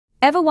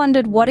Ever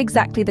wondered what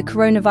exactly the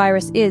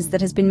coronavirus is that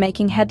has been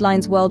making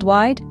headlines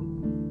worldwide?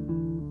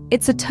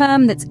 It's a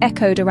term that's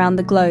echoed around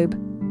the globe,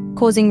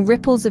 causing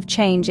ripples of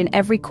change in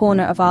every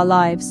corner of our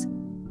lives.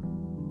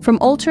 From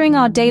altering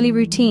our daily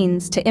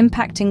routines to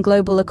impacting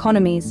global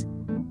economies,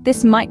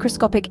 this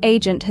microscopic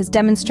agent has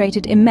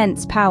demonstrated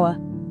immense power.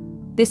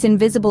 This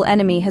invisible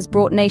enemy has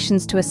brought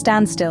nations to a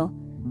standstill,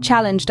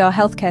 challenged our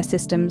healthcare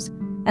systems,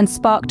 and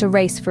sparked a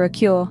race for a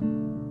cure.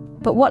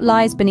 But what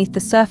lies beneath the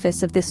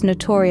surface of this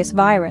notorious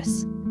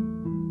virus?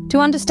 To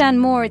understand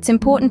more, it's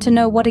important to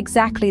know what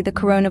exactly the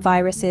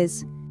coronavirus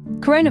is.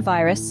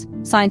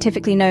 Coronavirus,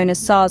 scientifically known as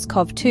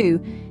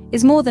SARS-CoV-2,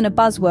 is more than a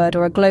buzzword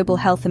or a global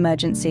health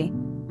emergency.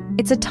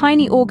 It's a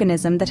tiny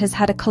organism that has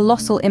had a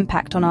colossal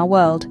impact on our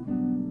world.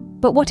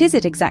 But what is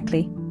it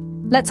exactly?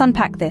 Let's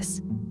unpack this.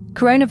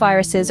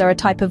 Coronaviruses are a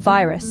type of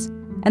virus,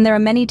 and there are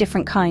many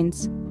different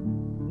kinds.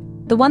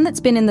 The one that's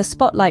been in the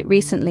spotlight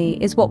recently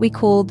is what we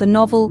call the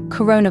novel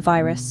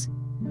coronavirus,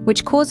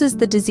 which causes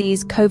the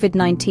disease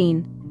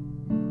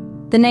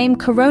COVID-19. The name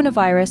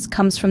coronavirus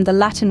comes from the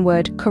Latin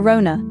word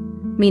corona,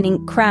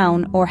 meaning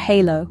crown or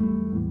halo.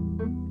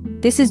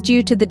 This is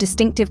due to the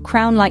distinctive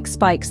crown-like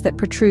spikes that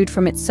protrude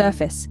from its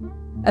surface,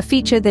 a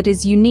feature that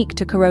is unique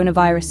to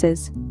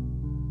coronaviruses.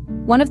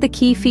 One of the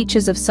key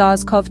features of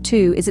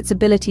SARS-CoV-2 is its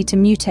ability to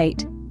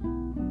mutate.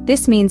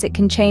 This means it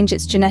can change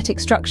its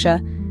genetic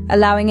structure,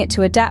 allowing it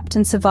to adapt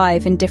and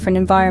survive in different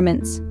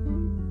environments.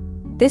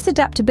 This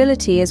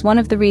adaptability is one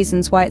of the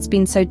reasons why it's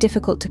been so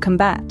difficult to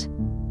combat.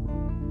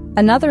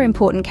 Another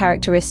important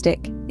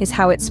characteristic is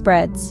how it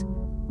spreads.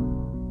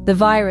 The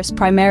virus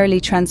primarily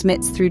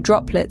transmits through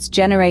droplets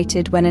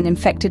generated when an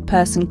infected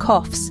person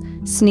coughs,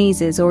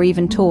 sneezes, or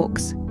even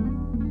talks.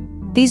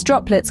 These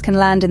droplets can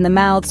land in the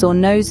mouths or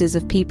noses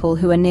of people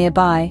who are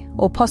nearby,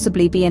 or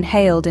possibly be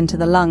inhaled into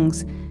the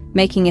lungs,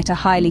 making it a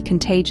highly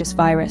contagious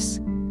virus.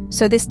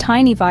 So this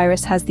tiny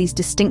virus has these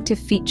distinctive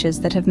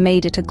features that have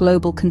made it a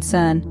global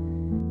concern.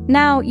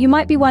 Now, you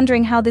might be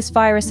wondering how this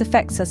virus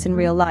affects us in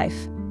real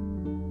life.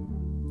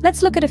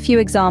 Let's look at a few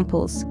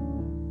examples.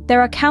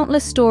 There are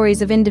countless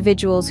stories of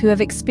individuals who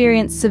have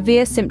experienced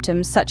severe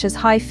symptoms such as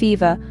high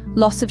fever,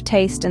 loss of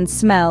taste and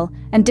smell,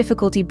 and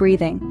difficulty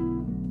breathing.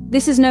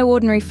 This is no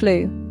ordinary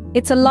flu.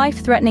 It's a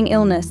life-threatening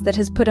illness that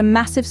has put a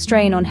massive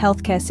strain on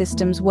healthcare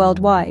systems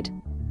worldwide.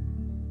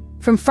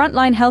 From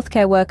frontline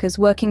healthcare workers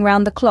working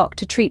round the clock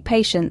to treat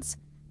patients,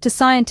 to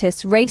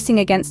scientists racing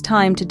against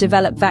time to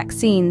develop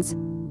vaccines,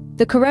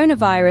 the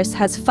coronavirus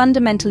has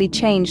fundamentally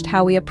changed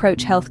how we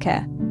approach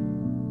healthcare.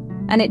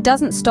 And it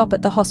doesn't stop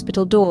at the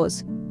hospital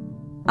doors.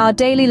 Our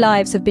daily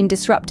lives have been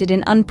disrupted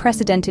in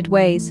unprecedented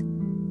ways.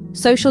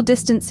 Social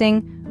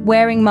distancing,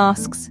 wearing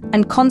masks,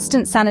 and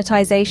constant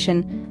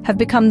sanitization have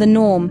become the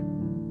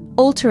norm,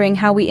 altering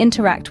how we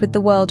interact with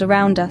the world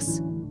around us.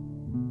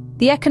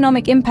 The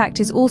economic impact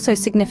is also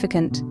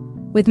significant,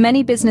 with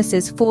many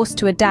businesses forced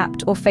to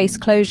adapt or face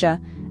closure,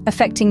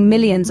 affecting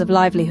millions of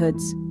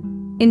livelihoods.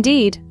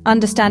 Indeed,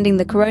 understanding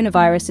the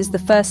coronavirus is the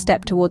first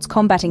step towards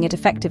combating it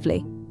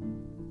effectively.